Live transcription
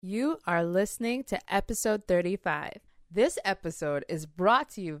You are listening to episode 35. This episode is brought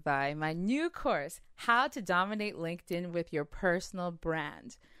to you by my new course, How to Dominate LinkedIn with Your Personal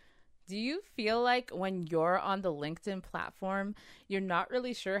Brand. Do you feel like when you're on the LinkedIn platform, you're not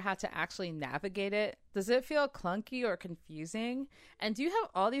really sure how to actually navigate it? Does it feel clunky or confusing? And do you have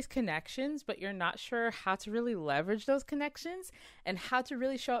all these connections, but you're not sure how to really leverage those connections and how to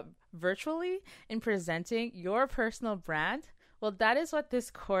really show up virtually in presenting your personal brand? Well, that is what this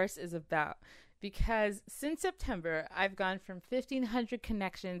course is about, because since September, I've gone from 1,500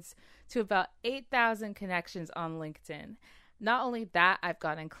 connections to about 8,000 connections on LinkedIn. Not only that, I've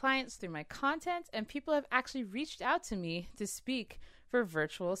gotten clients through my content, and people have actually reached out to me to speak for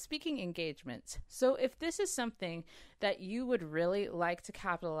virtual speaking engagements. So if this is something that you would really like to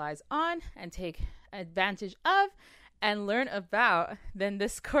capitalize on and take advantage of, and learn about, then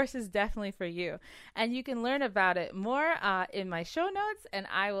this course is definitely for you. And you can learn about it more in my show notes, and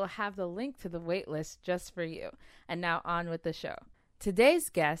I will have the link to the waitlist just for you. And now on with the show. Today's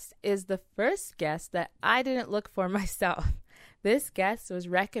guest is the first guest that I didn't look for myself. This guest was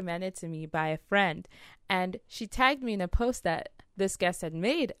recommended to me by a friend, and she tagged me in a post that this guest had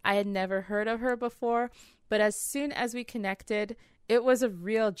made. I had never heard of her before, but as soon as we connected, it was a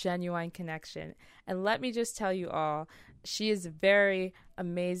real, genuine connection. And let me just tell you all, she is very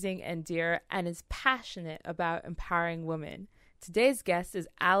amazing and dear and is passionate about empowering women. Today's guest is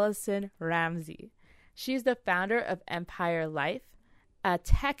Allison Ramsey. She's the founder of Empire Life, a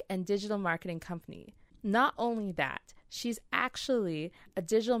tech and digital marketing company. Not only that, she's actually a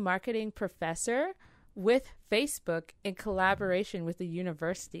digital marketing professor with Facebook in collaboration with the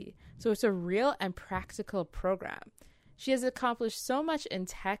university. So it's a real and practical program. She has accomplished so much in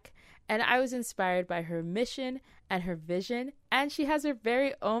tech, and I was inspired by her mission and her vision, and she has her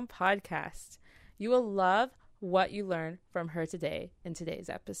very own podcast. You will love what you learn from her today in today's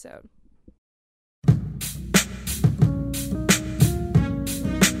episode. You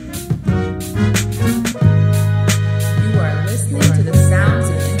are listening to the sounds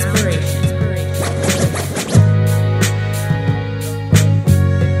of inspiration.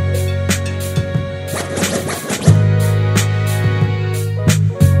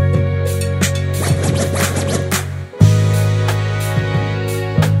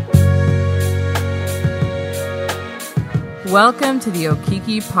 Welcome to the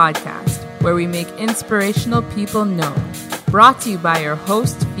Okiki Podcast, where we make inspirational people known. Brought to you by your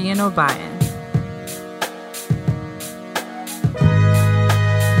host, Fian O'Brien. You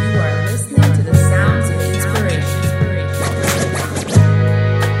are listening to the sounds of inspiration.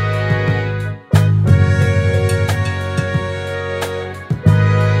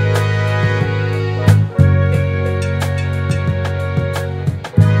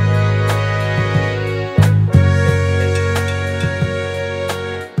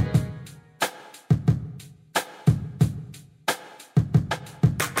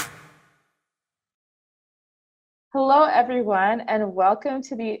 Hello, everyone, and welcome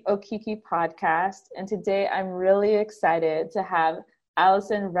to the Okiki Podcast. And today I'm really excited to have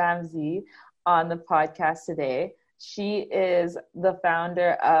Allison Ramsey on the podcast today. She is the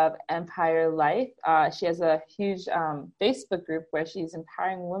founder of Empire Life. She has a huge Facebook group where she's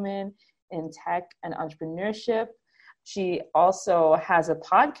empowering women in tech and entrepreneurship. She also has a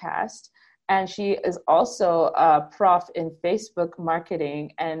podcast, and she is also a prof in Facebook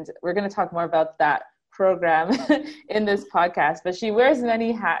marketing. And we're going to talk more about that program in this podcast, but she wears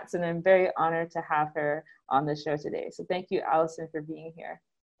many hats, and I'm very honored to have her on the show today. So thank you, Allison, for being here.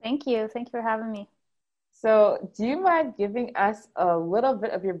 Thank you. Thank you for having me. So do you mind giving us a little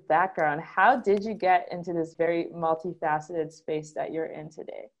bit of your background? How did you get into this very multifaceted space that you're in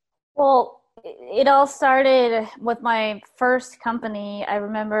today? Well, it all started with my first company. I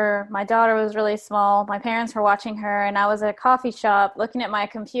remember my daughter was really small. My parents were watching her, and I was at a coffee shop looking at my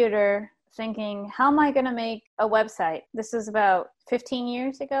computer thinking, how am I going to make a website? This is about 15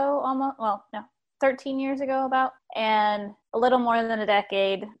 years ago, almost. Well, no, 13 years ago about, and a little more than a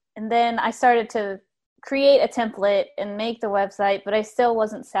decade. And then I started to create a template and make the website, but I still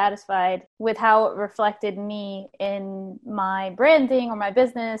wasn't satisfied with how it reflected me in my branding or my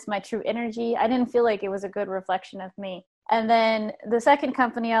business, my true energy. I didn't feel like it was a good reflection of me. And then the second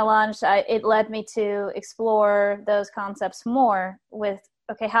company I launched, it led me to explore those concepts more with,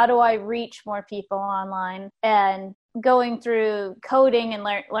 okay, how do I reach more people online? And going through coding and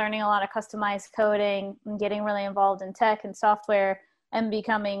learning a lot of customized coding and getting really involved in tech and software and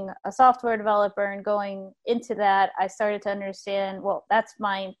becoming a software developer and going into that, I started to understand, well, that's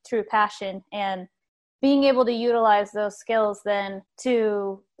my true passion. And being able to utilize those skills then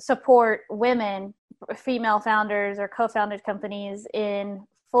to support women, female founders or co-founded companies in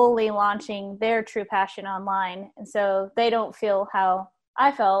fully launching their true passion online. And so they don't feel how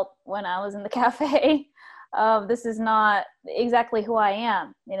I felt when I was in the cafe. This is not exactly who I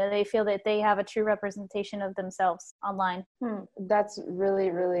am. They feel that they have a true representation of themselves online. That's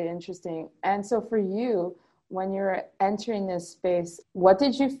really, really interesting. And so for you, when you're entering this space, what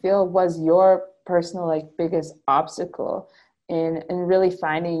did you feel was your personal biggest obstacle in really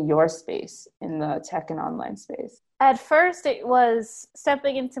finding your space in the tech and online space? At first, it was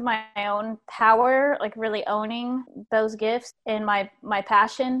stepping into my own power, really owning those gifts and my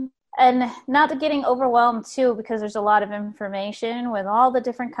passion, and not getting overwhelmed too, because there's a lot of information with all the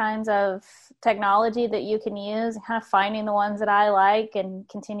different kinds of technology that you can use, and kind of finding the ones that I like and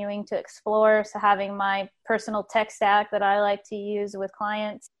continuing to explore. So having my personal tech stack that I like to use with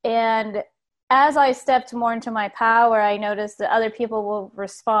clients. And as I stepped more into my power, I noticed that other people will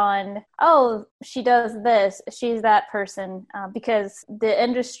respond, oh, she does this, she's that person, because the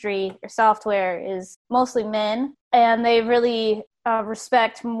industry or software is mostly men, and they really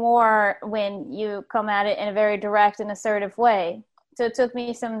respect more when you come at it in a very direct and assertive way. So it took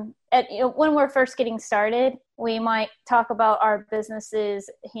me when we're first getting started, we might talk about our businesses.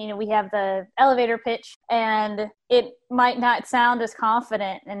 We have the elevator pitch, and it might not sound as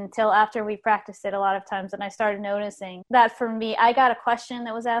confident until after we practiced it a lot of times. And I started noticing that for me, I got a question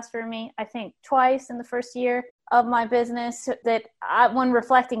that was asked for me, I think twice in the first year of my business, that when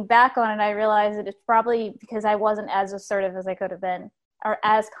reflecting back on it, I realized that it's probably because I wasn't as assertive as I could have been, or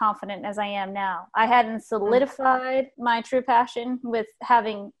as confident as I am now. I hadn't solidified my true passion with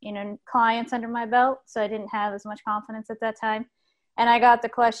having, clients under my belt, so I didn't have as much confidence at that time. And I got the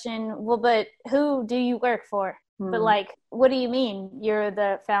question, well, but who do you work for? But what do you mean you're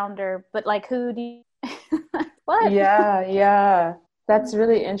the founder? But who do you, what? Yeah. That's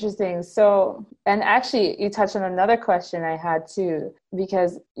really interesting. So, and actually you touched on another question I had too,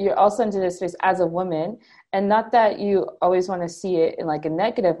 because you're also into this space as a woman, and not that you always want to see it in a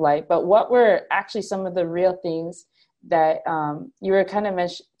negative light, but what were actually some of the real things that you were kind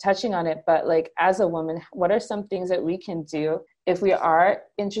of touching on it, but as a woman, what are some things that we can do if we are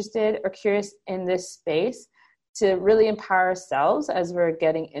interested or curious in this space to really empower ourselves as we're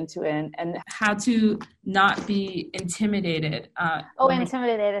getting into it, and how to not be intimidated?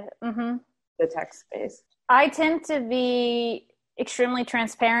 Intimidated. Mm-hmm. The tech space. I tend to be extremely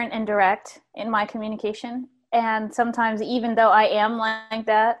transparent and direct in my communication. And sometimes, even though I am like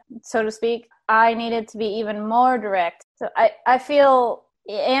that, so to speak, I needed to be even more direct. So I feel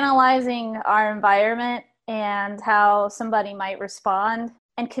analyzing our environment and how somebody might respond,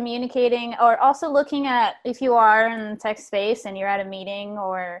 and communicating, or also looking at, if you are in the tech space and you're at a meeting,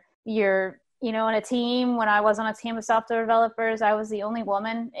 or you're in a team. When I was on a team of software developers, I was the only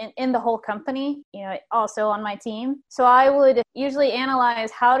woman in the whole company, also on my team. So I would usually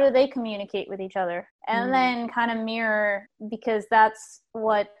analyze, how do they communicate with each other? And then kind of mirror, because that's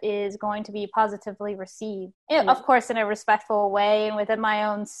what is going to be positively received. Of course, in a respectful way, and within my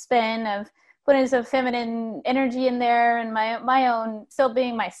own spin of putting some feminine energy in there, and my own, still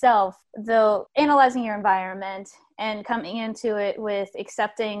being myself, though analyzing your environment and coming into it with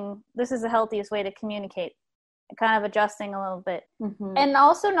accepting this is the healthiest way to communicate, and kind of adjusting a little bit. Mm-hmm. And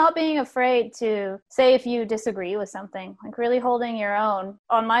also not being afraid to say if you disagree with something, really holding your own.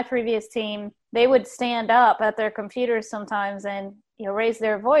 On my previous team, they would stand up at their computers sometimes and raise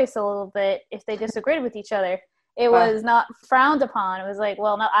their voice a little bit if they disagreed with each other. It was not frowned upon. It was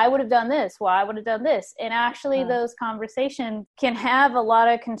well, no, I would have done this. Well, I would have done this. And actually those conversations can have a lot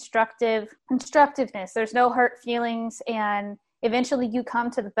of constructiveness. There's no hurt feelings. And eventually you come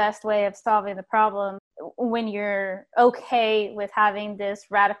to the best way of solving the problem when you're okay with having this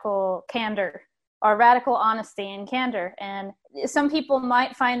radical candor, or radical honesty and candor. And some people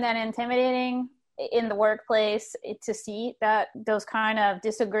might find that intimidating in the workplace to see that those kind of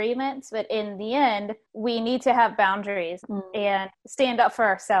disagreements, but in the end, we need to have boundaries and stand up for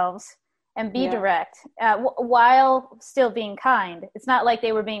ourselves and be direct, while still being kind. It's not like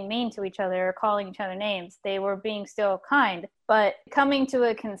they were being mean to each other or calling each other names. They were being still kind, but coming to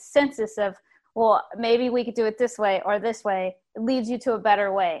a consensus of, well, maybe we could do it this way or this way. It leads you to a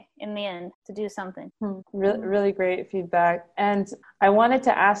better way in the end to do something. Really, really great feedback. And I wanted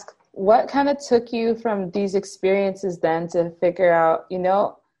to ask, what kind of took you from these experiences then to figure out,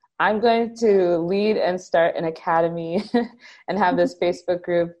 I'm going to lead and start an academy and have this Facebook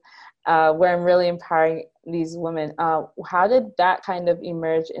group where I'm really empowering these women. How did that kind of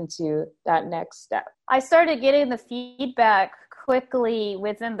emerge into that next step? I started getting the feedback quickly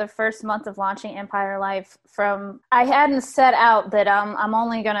within the first month of launching Empire Life. I hadn't set out that I'm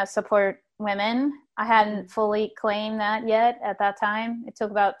only going to support women. I hadn't fully claimed that yet at that time. It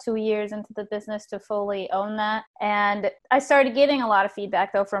took about 2 years into the business to fully own that. And I started getting a lot of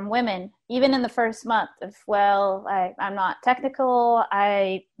feedback, though, from women, even in the first month of, well, I'm not technical.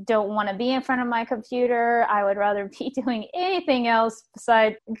 I don't want to be in front of my computer. I would rather be doing anything else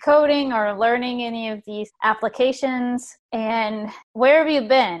besides coding or learning any of these applications. And where have you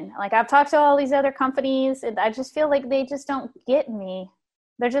been? Like, I've talked to all these other companies, and I just feel like they just don't get me.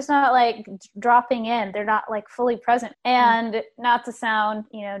 They're just not like dropping in. They're not like fully present. And not to sound,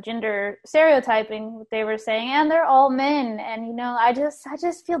 gender stereotyping, what they were saying, and they're all men. And, I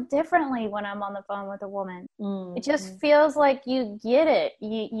just feel differently when I'm on the phone with a woman. It just feels like you get it.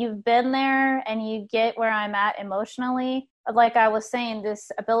 You've been there and you get where I'm at emotionally. Like I was saying,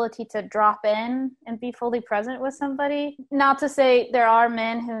 this ability to drop in and be fully present with somebody. Not to say there are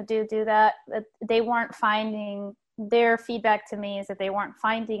men who do that, but they weren't finding. Their feedback to me is that they weren't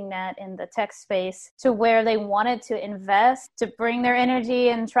finding that in the tech space to where they wanted to invest, to bring their energy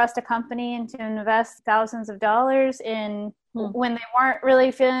and trust a company and to invest thousands of dollars in when they weren't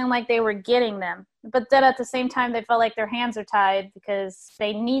really feeling like they were getting them. But then at the same time, they felt like their hands are tied because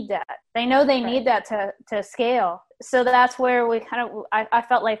they need that. They know they need that to scale. So that's where we I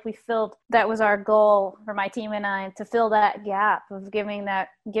felt like we filled, that was our goal for my team and I, to fill that gap of giving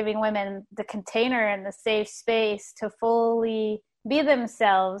women the container and the safe space to fully be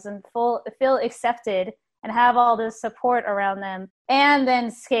themselves and feel accepted and have all this support around them, and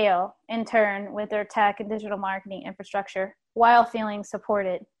then scale in turn with their tech and digital marketing infrastructure while feeling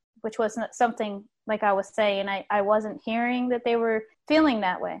supported, which wasn't something, like I was saying, I wasn't hearing that they were feeling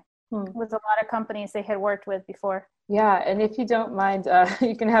that way with a lot of companies they had worked with before. Yeah, and if you don't mind,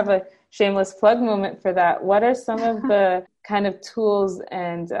 you can have a shameless plug moment for that. What are some of the kind of tools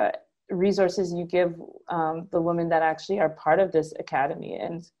and resources you give the women that actually are part of this academy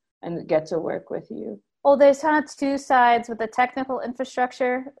and get to work with you? Well, there's kind of two sides with the technical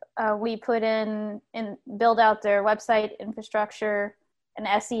infrastructure. We put in and build out their website infrastructure and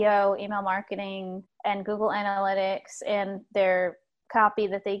SEO, email marketing, and Google Analytics, and their copy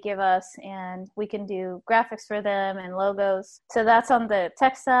that they give us, and we can do graphics for them and logos. So that's on the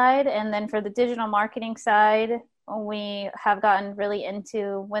tech side. And then for the digital marketing side, we have gotten really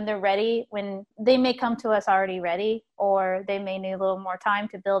into when they're ready, when they may come to us already ready, or they may need a little more time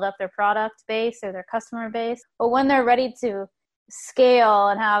to build up their product base or their customer base. But when they're ready to scale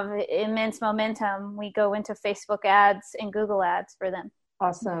and have immense momentum, we go into Facebook ads and Google ads for them.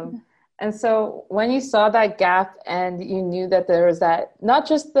 Awesome. And so when you saw that gap and you knew that there was that, not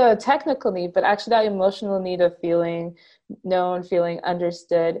just the technical need, but actually that emotional need of feeling known, feeling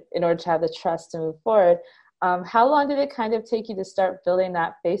understood in order to have the trust to move forward, how long did it kind of take you to start building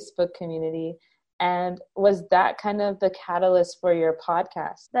that Facebook community? And was that kind of the catalyst for your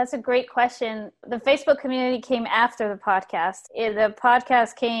podcast? That's a great question. The Facebook community came after the podcast. The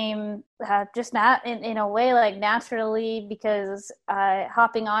podcast came just not in a way like naturally, because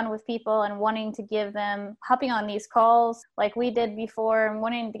hopping on with people and wanting to give them, hopping on these calls like we did before and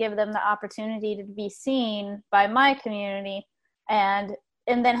wanting to give them the opportunity to be seen by my community and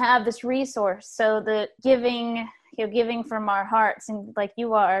then have this resource. So the giving from our hearts, and like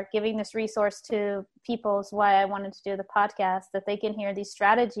you are giving this resource to people is why I wanted to do the podcast, that they can hear these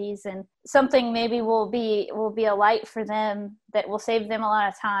strategies and something maybe will be a light for them that will save them a lot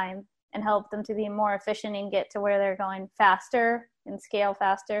of time and help them to be more efficient and get to where they're going faster and scale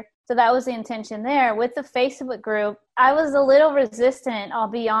faster. So that was the intention there. With the Facebook group, I was a little resistant, I'll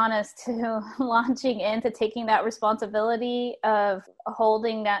be honest, to launching into taking that responsibility of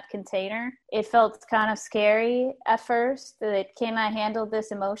holding that container. It felt kind of scary at first. That can I handle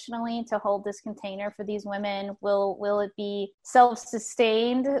this emotionally to hold this container for these women? Will it be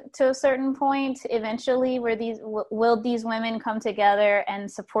self-sustained to a certain point eventually? Will these women come together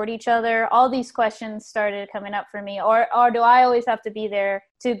and support each other? All these questions started coming up for me. Or do I always have to be there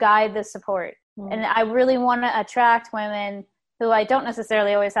to guide the support? And I really want to attract women who I don't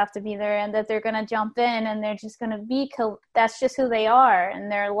necessarily always have to be there, and that they're going to jump in and they're just going to be, that's just who they are.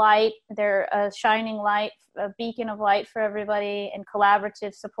 And they're light, they're a shining light, a beacon of light for everybody, and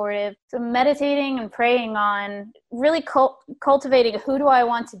collaborative, supportive. So meditating and praying on really cultivating, who do I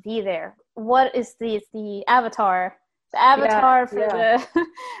want to be there? What is the avatar? The avatar for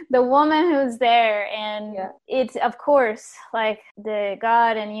the woman who's there. And it's, of course, like the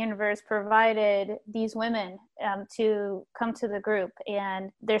God and universe provided these women to come to the group.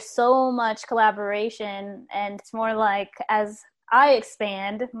 And there's so much collaboration, and it's more like as I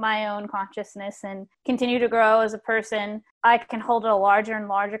expand my own consciousness and continue to grow as a person, I can hold a larger and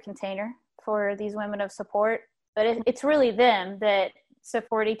larger container for these women of support. But it's really them that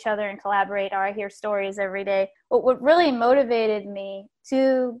support each other and collaborate, or I hear stories every day. But what really motivated me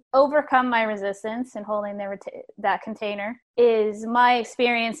to overcome my resistance in holding that container is my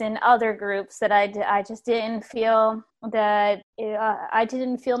experience in other groups that I just didn't feel that I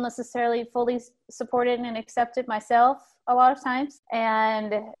didn't feel necessarily fully supported and accepted myself a lot of times.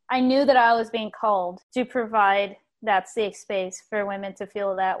 And I knew that I was being called to provide that safe space for women to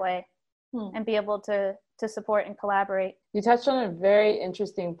feel that way and be able to support and collaborate. You touched on a very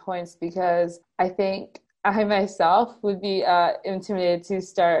interesting points, because I think I myself would be intimidated to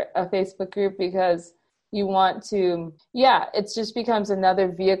start a Facebook group, because you want to, it just becomes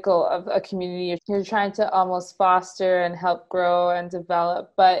another vehicle of a community you're trying to almost foster and help grow and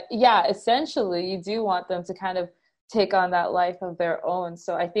develop. But essentially you do want them to kind of take on that life of their own.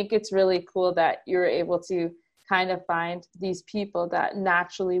 So I think it's really cool that you're able to kind of find these people that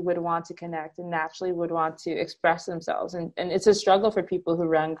naturally would want to connect and naturally would want to express themselves. And it's a struggle for people who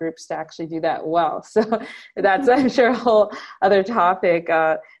run groups to actually do that well. So that's, I'm sure, a whole other topic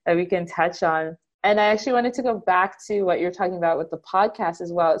that we can touch on. And I actually wanted to go back to what you're talking about with the podcast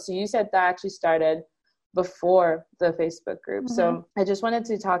as well. So you said that actually started before the Facebook group. Mm-hmm. So I just wanted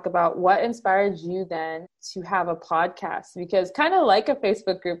to talk about what inspired you then to have a podcast, because kind of like a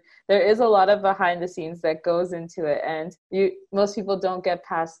Facebook group, there is a lot of behind the scenes that goes into it. And most people don't get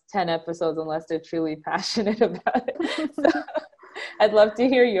past 10 episodes unless they're truly passionate about it. So I'd love to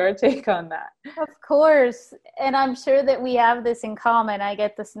hear your take on that. Of course. And I'm sure that we have this in common. I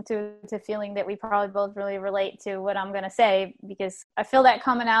get this intuitive feeling that we probably both really relate to what I'm going to say, because I feel that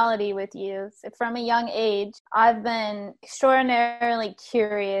commonality with you. So from a young age, I've been extraordinarily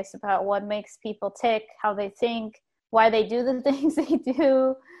curious about what makes people tick, how they think, why they do the things they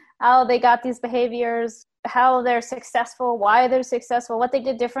do, how they got these behaviors, how they're successful, why they're successful, what they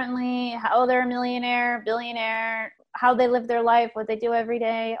did differently, how they're a millionaire, billionaire, how they live their life, what they do every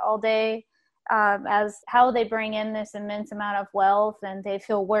day, all day, as how they bring in this immense amount of wealth and they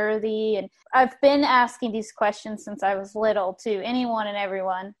feel worthy. And I've been asking these questions since I was little to anyone and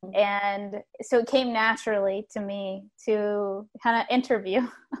everyone. And so it came naturally to me to kind of interview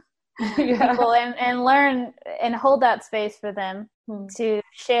people and learn and hold that space for them to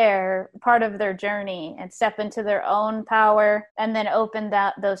share part of their journey and step into their own power, and then open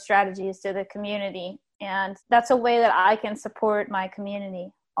those strategies to the community. And that's a way that I can support my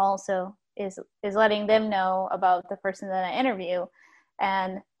community also, is letting them know about the person that I interview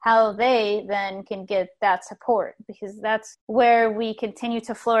and how they then can get that support, because that's where we continue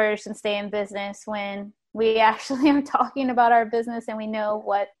to flourish and stay in business, when we actually are talking about our business and we know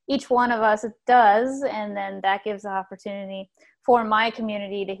what each one of us does. And then that gives the opportunity for my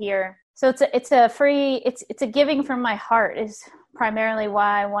community to hear. So it's a giving from my heart is primarily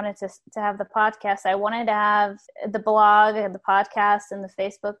why I wanted to have the podcast. I wanted to have the blog and the podcast and the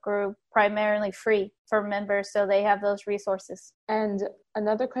Facebook group primarily free for members, so they have those resources. And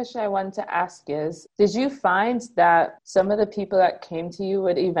another question I wanted to ask is, did you find that some of the people that came to you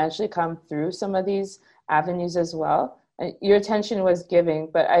would eventually come through some of these avenues as well? Your attention was giving,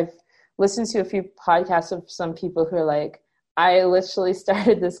 but I've listened to a few podcasts of some people who are like, I literally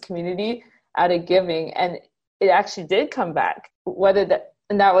started this community out of giving, and it actually did come back.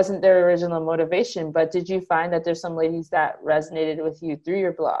 And that wasn't their original motivation, but did you find that there's some ladies that resonated with you through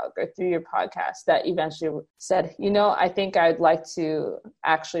your blog or through your podcast that eventually said, I think I'd like to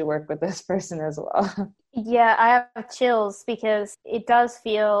actually work with this person as well? Yeah, I have chills, because it does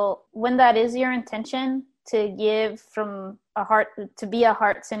feel, when that is your intention, to give from a heart, to be a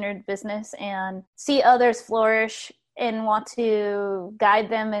heart-centered business and see others flourish and want to guide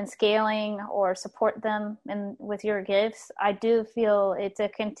them in scaling or support them with your gifts, I do feel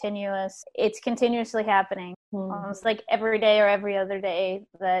it's continuously happening. Almost like every day or every other day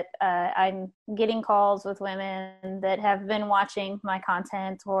that I'm getting calls with women that have been watching my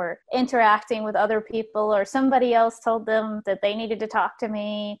content or interacting with other people, or somebody else told them that they needed to talk to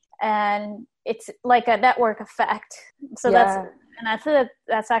me. And it's like a network effect. So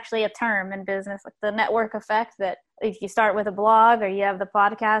that's actually a term in business, like the network effect, that if you start with a blog or you have the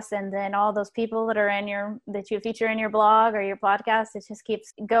podcast, and then all those people that are that you feature in your blog or your podcast, it just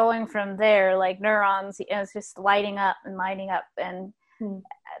keeps going from there, like neurons. It's just lighting up. And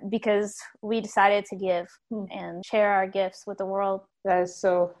because we decided to give and share our gifts with the world. That is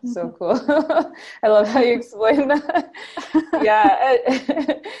so cool. I love how you explain that. Yeah.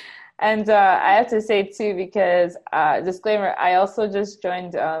 And I have to say too, because disclaimer, I also just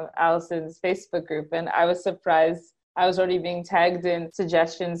joined Allison's Facebook group, and I was surprised. I was already being tagged in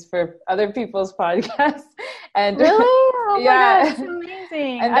suggestions for other people's podcasts. And really? Oh my God, that's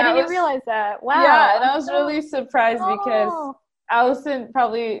amazing. And I didn't realize that. Wow. Yeah, and I was really surprised because Allison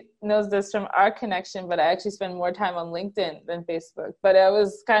probably knows this from our connection, but I actually spend more time on LinkedIn than Facebook. But I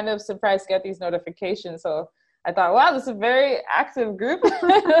was kind of surprised to get these notifications. So I thought, wow, this is a very active group.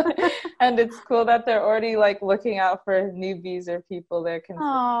 And it's cool that they're already like looking out for newbies or people they're considering.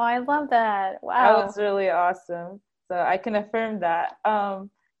 Oh, I love that. Wow. That was really awesome. So I can affirm that. And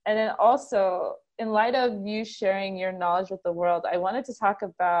then also, in light of you sharing your knowledge with the world, I wanted to talk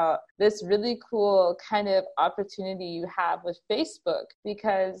about this really cool kind of opportunity you have with Facebook,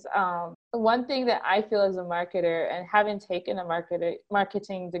 because one thing that I feel as a marketer, and having taken a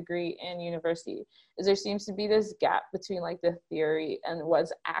marketing degree in university, is there seems to be this gap between like the theory and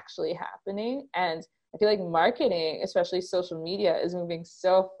what's actually happening. And I feel like marketing, especially social media, is moving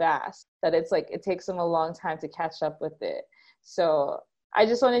so fast that it's like it takes them a long time to catch up with it. So I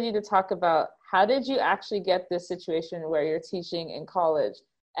just wanted you to talk about, how did you actually get this situation where you're teaching in college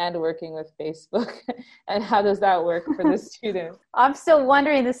and working with Facebook? And how does that work for the students? I'm still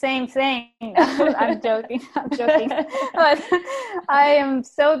wondering the same thing. I'm joking. But I am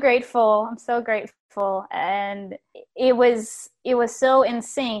so grateful. I'm so grateful. And it was so in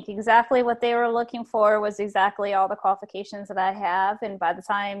sync. Exactly what they were looking for was exactly all the qualifications that I have. And by the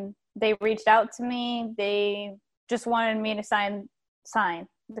time they reached out to me, they just wanted me to sign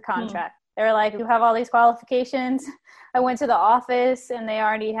the contract. They were like, you have all these qualifications. I went to the office and they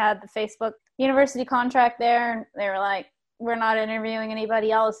already had the Facebook university contract there. And they were like, we're not interviewing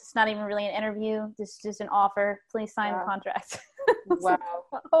anybody else. It's not even really an interview. This is just an offer. Please sign the contract. Wow.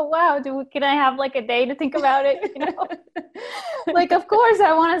 Oh, wow. Can I have like a day to think about it? You know? Like, of course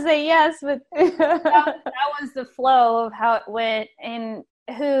I want to say yes, but that was the flow of how it went. And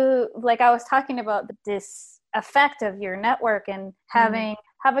I was talking about this effect of your network and having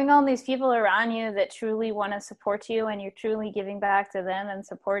all these people around you that truly want to support you, and you're truly giving back to them and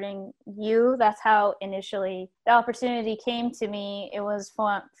supporting you. That's how initially the opportunity came to me. It was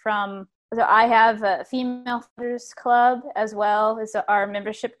from so I have a female founders club as well as our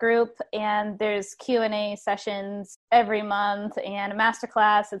membership group, and there's Q&A sessions every month and a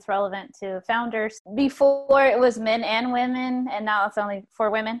masterclass that's relevant to founders. Before it was men and women, and now it's only for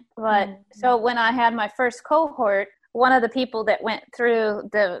women. But so when I had my first cohort, one of the people that went through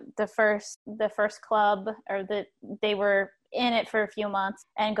the first club, or they were in it for a few months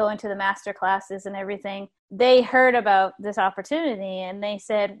and going to the master classes and everything, they heard about this opportunity and they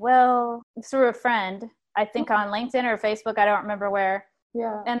said, well, through a friend, I think on LinkedIn or Facebook, I don't remember where.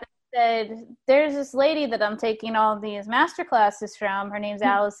 Yeah. And they said, there's this lady that I'm taking all these master classes from. Her name's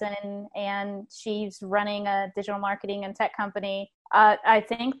Allison, and she's running a digital marketing and tech company. I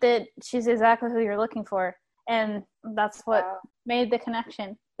think that she's exactly who you're looking for. And that's what made the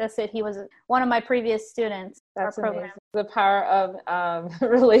connection. That's it. He was one of my previous students. That's amazing. The power of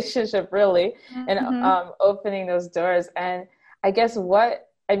relationship, really, and opening those doors. And I guess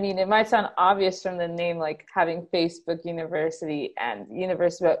it might sound obvious from the name, like having Facebook University and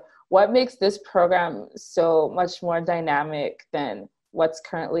university, but what makes this program so much more dynamic than what's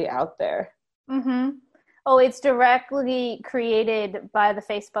currently out there? Oh, it's directly created by the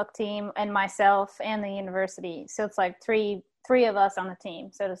Facebook team and myself and the university. So it's like three of us on the team,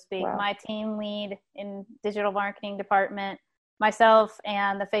 so to speak. Wow. My team lead in digital marketing department, myself,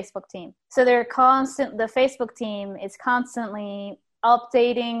 and the Facebook team. So the Facebook team is constantly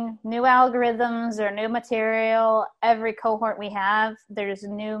updating new algorithms or new material. Every cohort we have, there's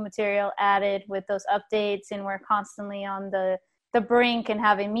new material added with those updates, and we're constantly on the brink and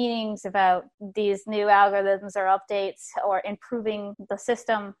having meetings about these new algorithms or updates, or improving the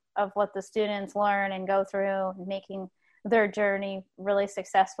system of what the students learn and go through, making their journey really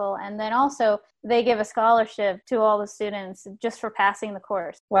successful. And then also they give a scholarship to all the students just for passing the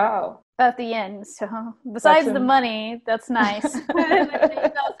course. Wow. At the end. So besides the money, that's nice.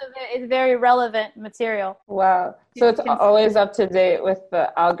 It's very relevant material. Wow. So it's always up to date with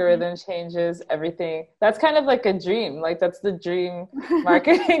the algorithm changes, everything. That's kind of like a dream. Like that's the dream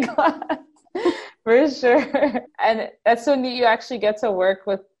marketing class for sure. And that's so neat. You actually get to work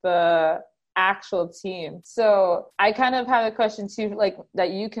with the actual team. So I kind of have a question too, like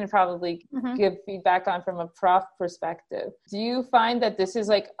that you can probably give feedback on from a prof perspective. Do you find that this is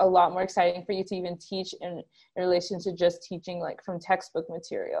like a lot more exciting for you to even teach in relation to just teaching like from textbook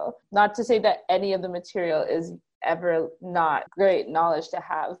material? Not to say that any of the material is ever not great knowledge to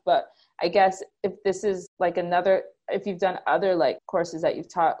have, but I guess if this is like if you've done other like courses that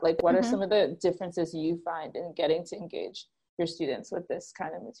you've taught, like what are some of the differences you find in getting to engage your students with this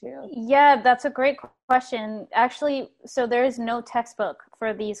kind of material? Yeah, that's a great question. Actually, so there is no textbook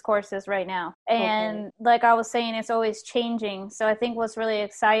for these courses right now. And like I was saying, it's always changing. So I think what's really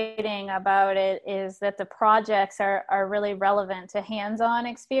exciting about it is that the projects are really relevant to hands-on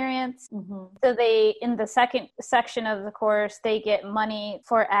experience. So they, in the second section of the course, they get money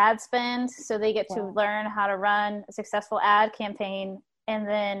for ad spend. So they get to learn how to run a successful ad campaign and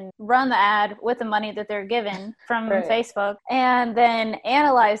then run the ad with the money that they're given from Facebook, and then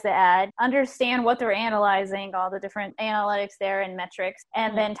analyze the ad, understand what they're analyzing, all the different analytics there and metrics,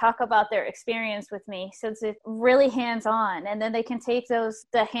 and then talk about their experience with me. So it's really hands-on. And then they can take the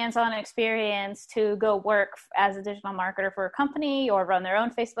hands-on experience to go work as a digital marketer for a company, or run their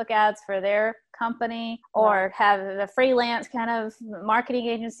own Facebook ads for their company, or have a freelance kind of marketing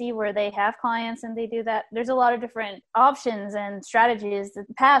agency where they have clients and they do that. There's a lot of different options and strategies, the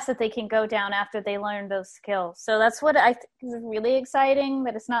paths that they can go down after they learn those skills. So that's what I think is really exciting,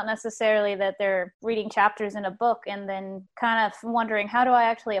 that it's not necessarily that they're reading chapters in a book and then kind of wondering, how do I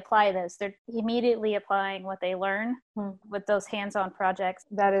actually apply this? They're immediately applying what they learn with those hands-on projects.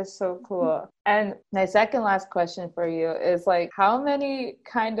 That is so cool. And my second last question for you is, like, how many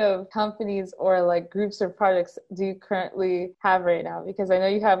kind of companies or like groups or projects do you currently have right now? Because I know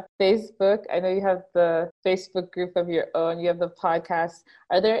you have Facebook, I know you have the Facebook group of your own, you have the podcast.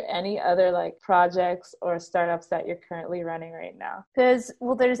 Are there any other like projects or startups that you're currently running right now? There's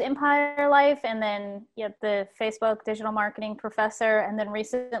Empire Life, and then you have the Facebook Digital Marketing Professor. And then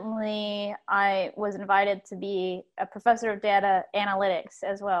recently I was invited to be a professor of data analytics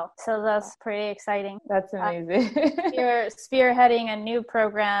as well. So that's pretty exciting. That's amazing. You're spearheading a new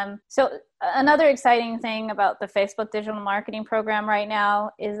program. So another exciting thing about the Facebook Digital Marketing Program right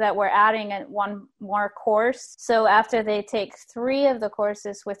now is that we're adding one more course. So after they take 3 of the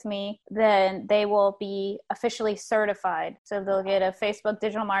courses with me, then they will be officially certified. So they'll get a Facebook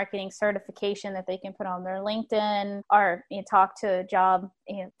Digital Marketing certification that they can put on their LinkedIn, or talk to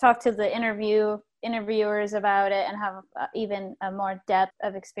the interviewers about it and have even a more depth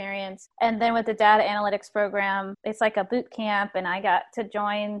of experience. And then with the data analytics program, it's like a boot camp, and I got to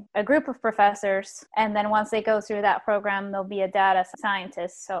join a group of professors. And then once they go through that program, they'll be a data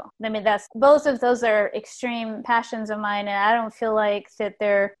scientist. So, I mean, both of those are extreme passions of mine, and I don't feel like that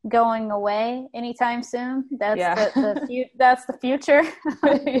they're going away anytime soon. That's that's the future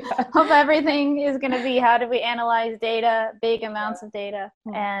of everything is going to be, how do we analyze data, big amounts of data.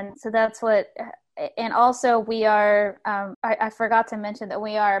 And so that's what. And also we are, I forgot to mention that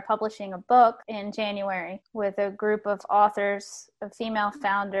we are publishing a book in January with a group of authors, of female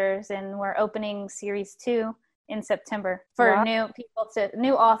founders, and we're opening series 2 in September for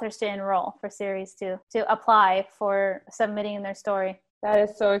new authors to enroll for series 2, to apply for submitting their story. That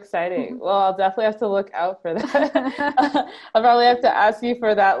is so exciting. Well, I'll definitely have to look out for that. I'll probably have to ask you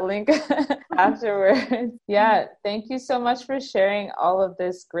for that link afterwards. Yeah, thank you so much for sharing all of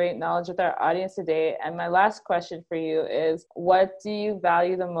this great knowledge with our audience today. And my last question for you is, what do you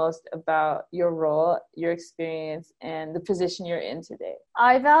value the most about your role, your experience, and the position you're in today?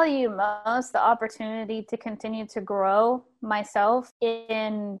 I value most the opportunity to continue to grow myself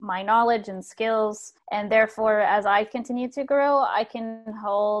in my knowledge and skills, and therefore as I continue to grow, I can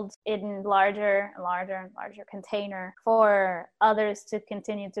hold in larger and larger container for others to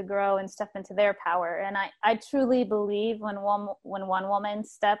continue to grow and step into their power. And I truly believe when one woman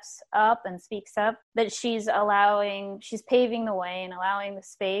steps up and speaks up, that she's paving the way and allowing the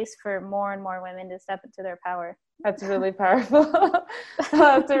space for more and more women to step into their power. That's really powerful. I'll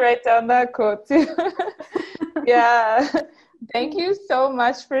have to write down that quote too. Yeah. Thank you so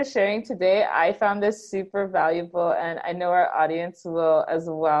much for sharing today. I found this super valuable, and I know our audience will as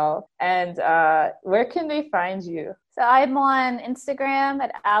well. And where can they find you? So I'm on Instagram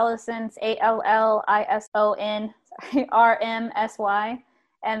at Allison's, ALLISON, RMSY.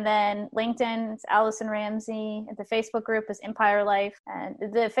 And then LinkedIn, it's Allison Ramsey. The Facebook group is Empire Life. And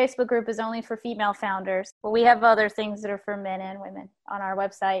the Facebook group is only for female founders. But we have other things that are for men and women on our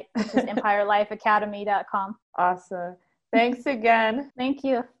website, which is EmpireLifeAcademy.com. Awesome. Thanks again. Thank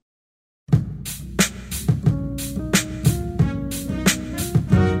you.